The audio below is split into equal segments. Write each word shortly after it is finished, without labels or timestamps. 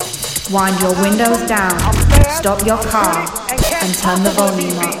Wind your windows down, stop your car, and turn the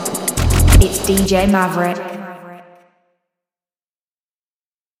volume up. It's DJ Maverick.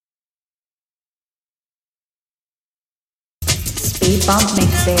 Speed Bump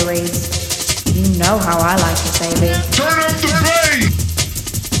Mix Series. You know how I like it, baby. Turn up the bass!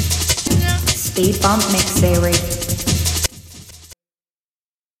 Speed Bump Mix Series.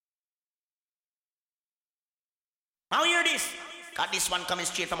 Now hear this. Got this one coming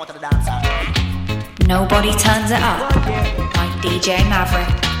straight from out of the dancer. Nobody turns it up like DJ Maverick.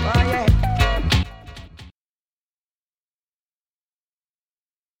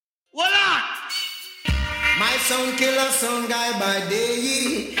 Voila! My son kill a son guy by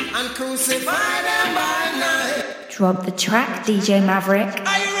day and crucify them by night. Drop the track, DJ Maverick.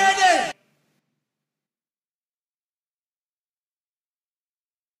 Are you ready?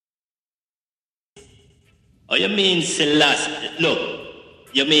 Oh, you mean Selassie? Look,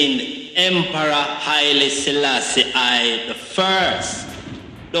 you mean Emperor Haile Selassie I the First.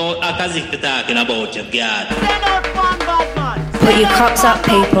 Don't act as if you're talking about your God. Put your cups up,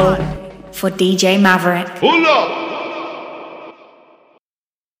 people, for DJ Maverick. Hold up!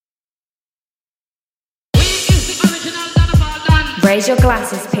 Raise your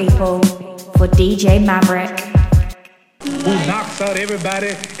glasses, people, for DJ Maverick. Who knocks out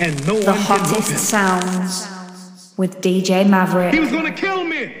everybody and no The one can hottest move him. sounds with DJ Maverick. He was gonna kill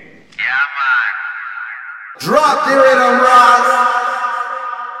me. Drop the rhythm, Ross.